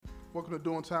Welcome to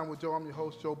Doing Time with Joe. I'm your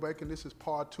host, Joe Bacon. This is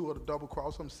part 2 of the Double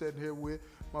Cross. I'm sitting here with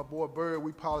my boy Bird.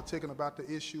 We politicking about the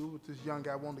issue with this young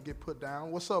guy wanting to get put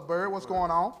down. What's up, Bird? What's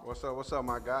going on? What's up,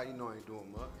 my guy? You know I ain't doing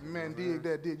much. Man, dig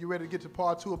that, dig. You ready to get to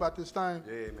part 2 about this thing?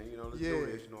 Yeah, man. Let's do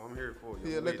this. I'm here for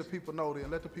you. Yeah, let the people know then.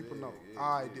 Let the people know.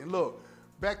 All right, then. Look,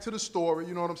 back to the story,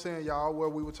 you know what I'm saying, y'all, where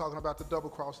we were talking about the double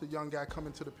cross, the young guy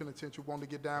coming to the penitentiary, wanted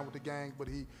to get down with the gang, but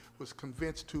he was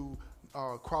convinced to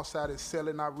cross out his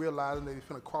cellie, not realizing that he's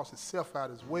going to cross himself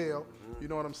out as well, you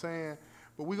know what I'm saying?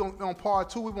 But we gonna on part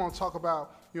 2, we want to talk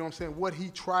about, you know what I'm saying, what he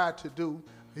tried to do.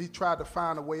 He tried to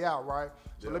find a way out, right?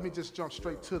 So let me just jump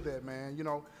straight to that, man, you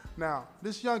know. Now,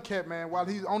 this young cat, man, while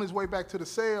he's on his way back to the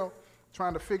cell,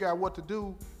 trying to figure out what to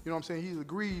do, you know what I'm saying, he's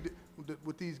agreed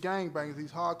with these gangbangers,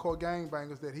 these hardcore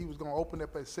gangbangers, that he was going to open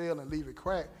up a cell and leave it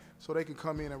cracked so they can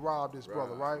come in and rob this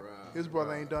brother, right? His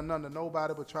brother ain't done nothing to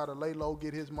nobody but try to lay low,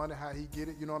 get his money, how he get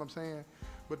it, you know what I'm saying?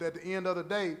 But at the end of the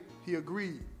day, he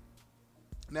agreed.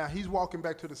 Now, he's walking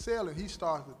back to the cell and he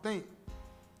starts to think,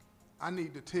 I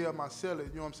need to tell my cellie,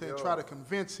 you know what I'm saying, try to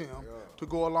convince him to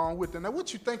go along with it. Now,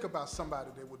 what you think about somebody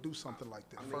that would do something like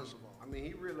that, first of all? I mean,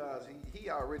 he realized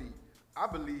he already, I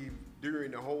believe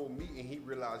during the whole meeting, he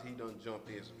realized he done jumped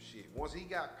in some shit. Once he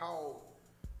got called,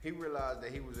 he realized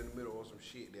that he was in the middle of some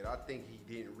shit that I think he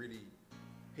didn't really,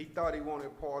 he thought he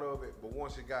wanted part of it, but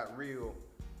once it got real,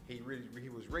 he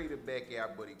was ready to back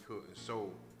out, but he couldn't.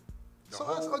 So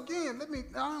again, I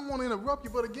don't want to interrupt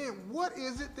you, but again, what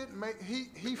is it that make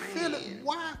he feel it?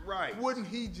 Why wouldn't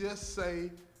he just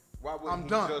say, why wouldn't I'm he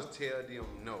done? just tell them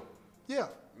no? Yeah.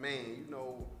 Man,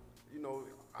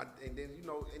 and then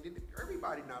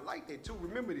everybody not like that too.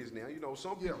 Remember this now.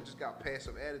 Some people just got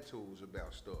passive attitudes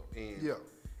about stuff, and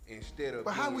instead of.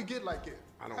 But how we get like that?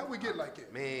 How we get like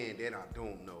that? Man, that I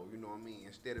don't know. You know what I mean?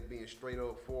 Instead of being straight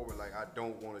up forward, like I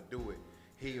don't want to do it,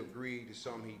 he agreed to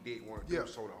something he didn't want to do.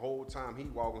 So the whole time he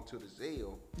walking to the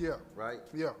cell, right?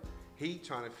 Yeah. He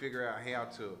trying to figure out how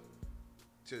to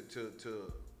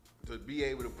be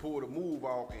able to pull the move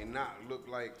off and not look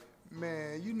like.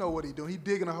 Man, you know what he doing. He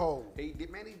digging a hole. What? He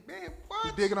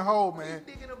digging a hole, man.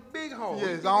 He digging a big hole. Yeah,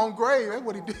 his own grave. That's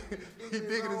what he did. He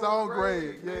digging his own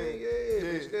grave. Yeah.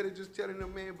 Instead of just telling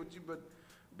them, man, but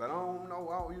I don't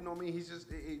know. You know what I mean? He's just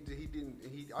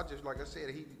like I said,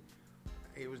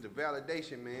 it was the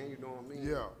validation, man. You know what I mean?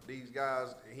 Yeah. These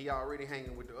guys, he already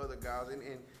hanging with the other guys, and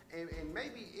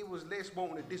maybe it was less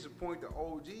wanting to disappoint the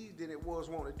OGs than it was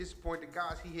wanting to disappoint the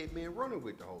guys he had been running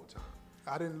with the whole time.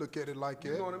 I didn't look at it like that.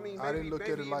 You know what I mean? I didn't look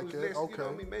at it like that. Less, okay. You know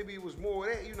what I mean? Maybe it was more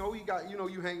of that. You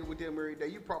hanging with them every day.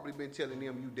 You probably been telling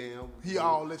them you down. He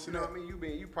all listening. You know what I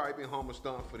mean? You probably been humble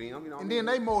stunt for them. You know what and then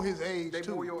they more his age they too.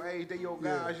 They more your age. They your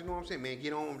guys. You know what I'm saying? Man,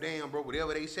 get on down, bro.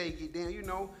 Whatever they say, get down.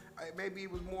 Maybe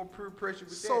it was more peer pressure with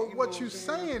that. So what you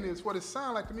saying is, what it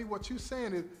sounds like to me, what you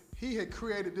saying is, he had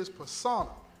created this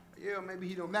persona. Yeah, maybe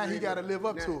he don't. Now he got to live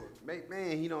up to it.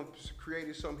 Man, he done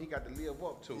created something he got to live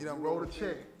up to. He done wrote a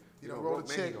check. He done wrote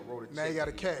a check. Now he got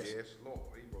a cash. Yes, Lord.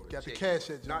 He got the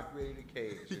cash at you. Not ready to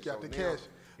cash. He got the cash.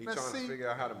 He's trying to figure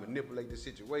out how to manipulate the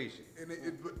situation. And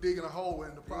digging a hole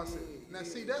in the process. Now,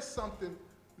 see, that's something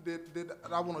that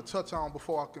I want to touch on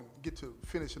before I can get to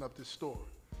finishing up this story.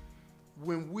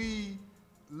 When we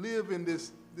live in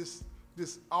this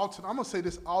alternate, I'm gonna say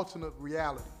this alternate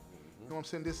reality. You know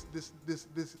what I'm saying?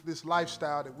 This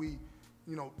lifestyle that we,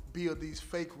 build these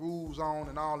fake rules on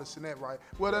and all this and that, right?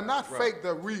 Well, they're not fake;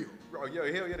 they're real. Oh yeah,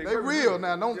 hell yeah, they're real.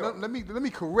 Now, let me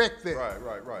correct that.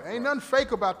 Right. Ain't nothing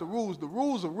fake about the rules. The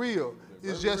rules are real.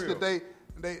 It's just that they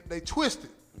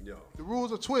twisted. Yeah. The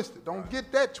rules are twisted. Don't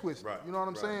get that twisted. You know what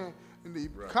I'm saying? And the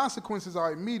consequences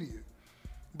are immediate.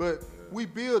 But we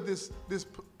build this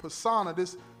persona,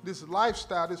 this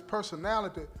lifestyle, this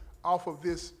personality off of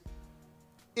this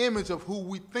image of who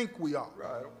we think we are.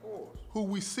 Right, of course. Who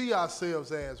we see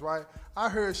ourselves as, right? I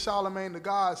heard Charlamagne the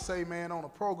God say, man, on a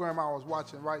program I was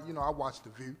watching, right? I watched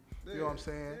The View. You know what I'm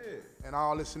saying? Yeah. And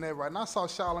all this and that, right? And I saw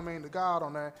Charlamagne the God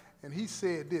on there, and he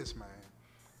said this, man.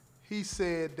 He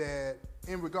said that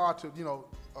in regard to,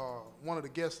 one of the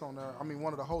guests on there,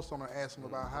 one of the hosts on there asked him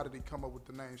about how did he come up with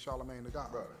the name Charlamagne the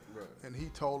God. Right. And he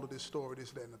told her this story,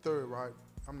 this, that, and the third, right?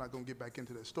 I'm not going to get back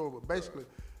into that story, but basically,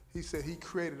 he said he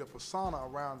created a persona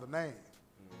around the name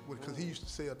because he used to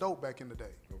sell dope back in the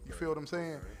day. Okay. You feel what I'm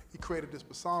saying? Okay. He created this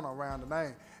persona around the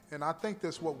name. And I think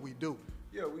that's what we do.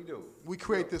 Yeah, we do. We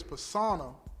create this persona,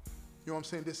 you know what I'm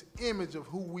saying, this image of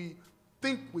who we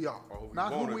think we are.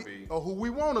 Or who we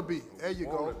want to be. There you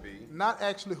go. Not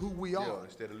actually who we are. Yeah,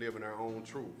 instead of living our own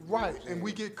truth. Right, and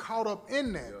we get caught up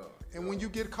in that. And when you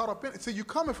get caught up in it, so you're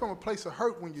coming from a place of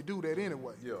hurt when you do that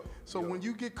anyway. So when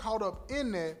you get caught up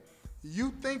in that,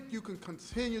 You think you can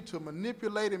continue to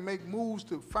manipulate and make moves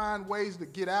to find ways to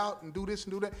get out and do this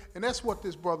and do that. And that's what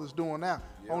this brother's doing now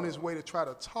on his way to try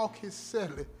to talk his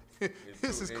celly.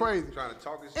 This is crazy. Trying to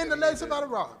talk his and to let somebody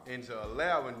rob. Into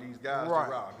allowing these guys to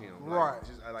rob him. Right.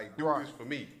 Just do this for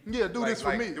me. Yeah, do this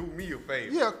for me. Do me a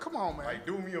favor. Yeah, come on, man. Like,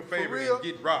 do me a favor and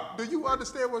get robbed. Do you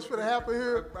understand what's going to happen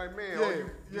here? Like,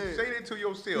 man, you say that to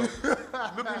yourself.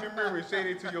 Look in the mirror and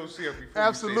say that to yourself before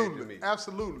you say it to me.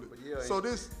 Absolutely. Yeah, so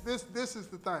this is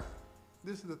the thing.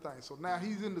 This is the thing. So now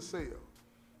he's in the cell,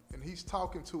 and he's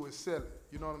talking to his celly.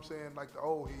 You know what I'm saying? Like the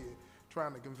old head,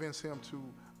 trying to convince him to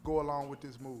go along with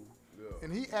this move. Yeah.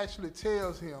 And he actually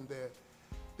tells him that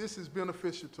this is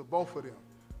beneficial to both of them,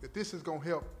 that this is going to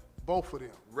help both of them.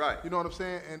 Right. You know what I'm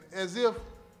saying? And as if,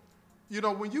 you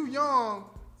know, when you young,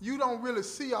 you don't really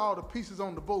see all the pieces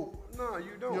on the board. No,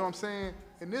 you don't. You know what I'm saying?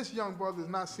 And this young brother is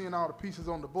not seeing all the pieces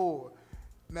on the board.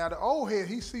 Now the old head,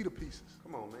 he see the pieces.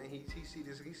 Come on, man. He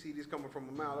see this coming from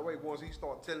a mile away. Once he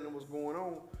start telling them what's going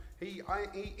on, he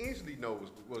instantly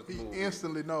knows what's the move. He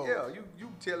instantly knows. Yeah,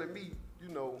 you telling me, you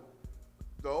know,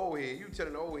 the old head, you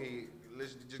telling the old head,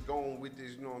 let's just go on with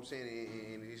this, you know what I'm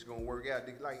saying, and it's gonna work out.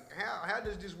 Like, how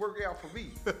does this work out for me?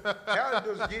 How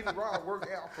does getting robbed work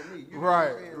out for me? You know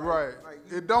right, what I'm saying? Like,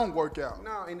 it don't work out.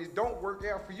 No, and it don't work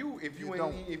out for you if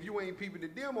you ain't peeping the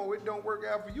demo. It don't work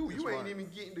out for you. You ain't even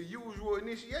getting the usual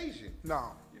initiation.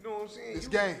 No. You know what I'm saying? It's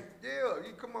game.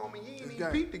 Yeah, come on, man. You ain't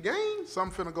even peep the game.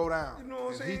 Something finna go down. You know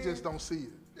what I'm saying? He just don't see it.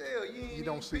 Yeah, you ain't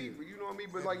don't see it. You know what I mean?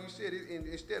 But like you said,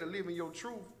 instead of living your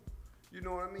truth, you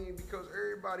know what I mean? Because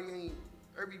everybody ain't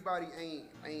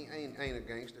a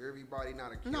gangster. Everybody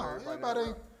not a killer. No, everybody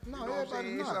ain't. No, you know what I'm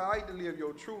saying? not. It's all right to live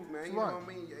your truth, man. You know what I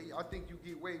mean? I think you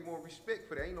get way more respect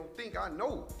for that. Ain't no think, I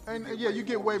know. You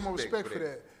get way more respect for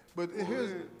that. But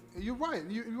you're right.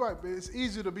 You're right. But it's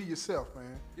easier to be yourself,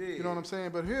 man. Yeah. You know what I'm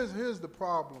saying? But here's the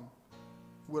problem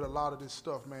with a lot of this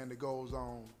stuff, man, that goes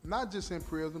on. Not just in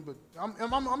prison, but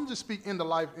I'm just speaking into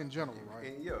life in general,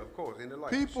 right? And yeah, of course, in the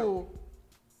life.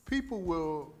 People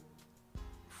will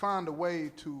find a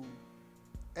way to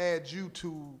add you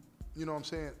to, you know what I'm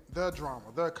saying, their drama,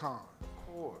 their con.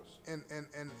 Of course. And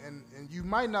you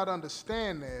might not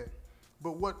understand that,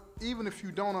 but even if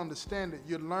you don't understand it,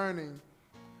 you're learning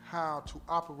how to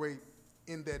operate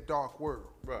in that dark world.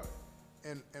 Right.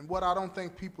 And what I don't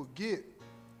think people get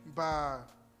by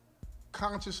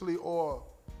consciously or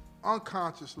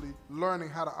unconsciously learning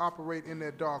how to operate in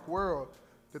that dark world,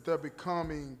 that they're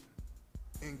becoming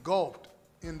engulfed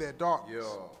in that darkness.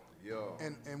 Yeah.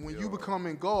 And when you become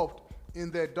engulfed in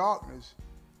that darkness,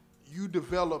 you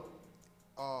develop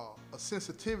a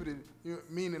sensitivity,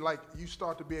 meaning like you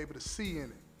start to be able to see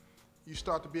in it. You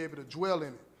start to be able to dwell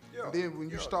in it. Yeah. And then when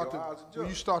you start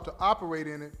to operate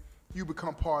in it, you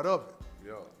become part of it.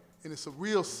 Yeah. And it's a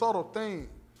real subtle thing.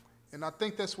 And I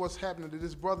think that's what's happening to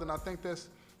this brother, and I think that's,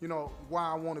 you know, why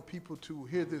I wanted people to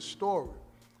hear this story.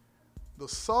 The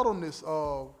subtleness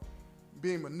of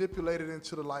being manipulated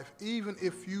into the life, even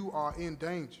if you are in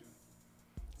danger.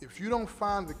 If you don't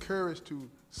find the courage to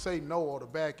say no or to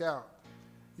back out,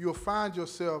 you'll find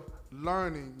yourself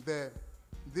learning that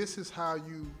this is how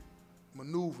you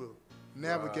maneuver,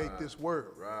 navigate this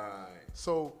world. Right.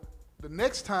 So the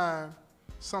next time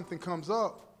something comes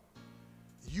up,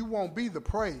 you won't be the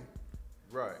prey.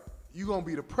 Right. You're going to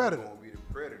be the predator. You're going to be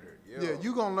the predator. Yeah. Yeah,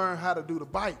 you're going to learn how to do the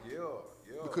bite. Yeah.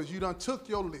 Because you done took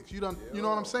your licks. You know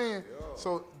what I'm saying? Yeah.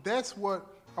 So that's what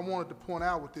I wanted to point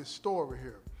out with this story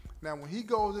here. Now, when he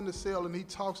goes in the cell and he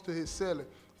talks to his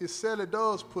celly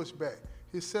does push back.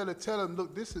 His celly tell him,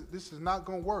 look, this is not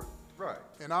going to work. Right.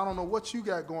 And I don't know what you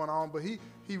got going on, but he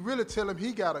really tell him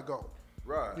he got to go.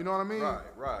 Right. You know what I mean?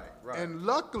 Right. And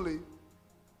luckily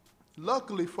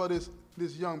for this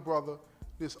young brother,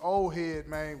 this old head,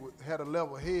 man, had a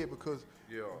level head because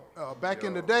back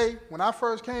in the day, when I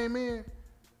first came in,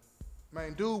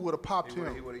 man, dude would have popped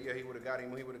him. He would have got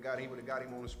him. He would have got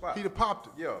him on the spot. He'd have popped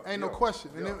him. Yeah. Ain't no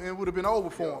question. And it would have been over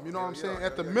for him. You know what I'm saying?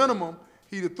 At the minimum,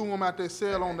 he'd have threw him out that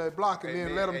cell on that block and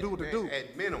then let him do what to do.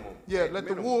 At minimum. Yeah, let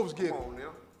the wolves get him. Come on now.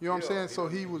 You know what I'm saying? So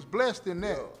he was blessed in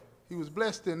that. Yeah. He was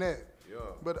blessed in that. Yeah.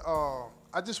 But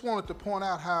I just wanted to point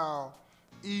out how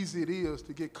easy it is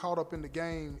to get caught up in the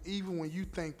game, even when you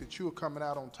think that you're coming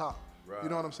out on top. Right. You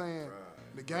know what I'm saying?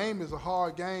 Right. The game is a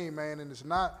hard game, man, and it's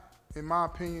not, in my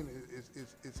opinion,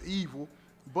 it's evil.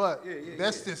 But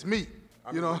that's just me.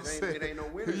 You know what I'm saying? It ain't no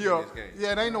winners in this game.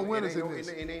 Yeah, it ain't no winners in this.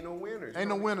 It ain't no winners. Ain't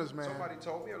no winners, man. Somebody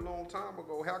told me a long time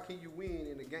ago, how can you win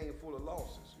in a game full of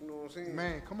losses? You know what I'm saying?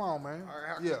 Man, come on, man.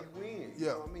 How can you win? You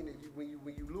Yeah. know what I mean?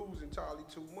 When you lose entirely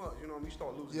too much, you know what I mean? You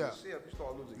start losing yourself. You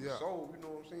start losing your soul. You know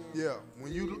what I'm saying? Yeah.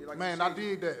 When you, man, I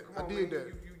did that. I did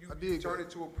that. I did turn that.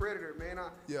 into a predator, man.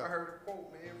 Yeah. I heard a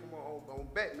quote, man, from on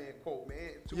Batman quote, man.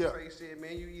 Yeah. Two-Face said,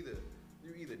 man, you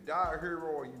either die a hero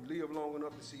or you live long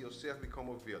enough to see yourself become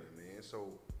a villain, man. So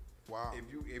Wow.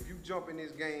 if you jump in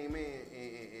this game, man,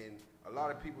 and a lot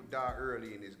of people die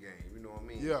early in this game, you know what I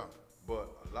mean? Yeah. But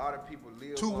a lot of people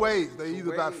live Two long- ways. They two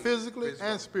either die ways. physically Physical,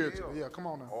 and spiritually. Yeah, come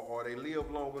on now. Or they live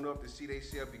long enough to see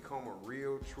themselves become a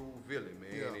real, true villain,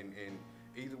 man. Yeah. And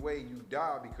either way, you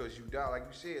die because you die, like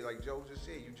you said, like Joe just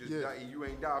said, you just Yeah. die. You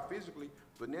ain't die physically,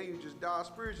 but now you just die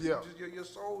spiritually. Yeah. You just, your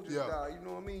soul just Yeah. die. You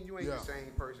know what I mean? You ain't Yeah. the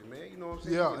same person, man. You know what I'm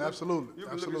saying? Yeah, You can look- absolutely. You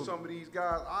can Absolutely. look at some of these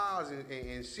guys' eyes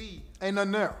and see, Ain't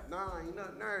nothing there. nah, ain't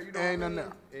nothing there. You know Ain't what I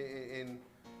nothing mean? And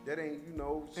that ain't, you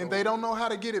know. So, And they don't know how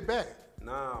to get it back.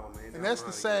 Nah, man. And that's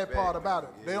the sad part about it.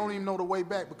 They don't even know the way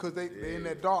back because they're in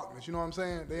that darkness. You know what I'm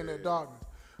saying? They're in that darkness.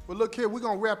 But look here, we're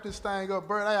going to wrap this thing up.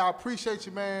 Bert, hey, I appreciate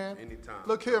you, man. Anytime.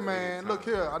 Look here, man. Anytime. Look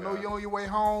here. I know you're on your way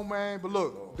home, man. But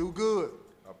look, do good.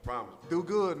 I promise, bro. Do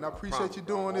good. And I appreciate promise, you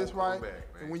bro. doing this I'll right. come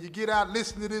back, man. And when you get out,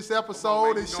 listen to this episode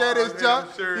man. and You know share I this am.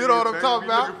 junk. Sure You know what is, I'm man. talking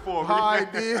Be about? looking for me. I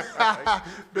did.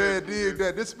 Yes, Dig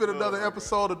that. This has been Oh, another my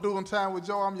episode of Doing Time with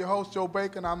Joe. I'm your host, Joe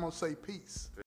Bacon. I'm going to say peace.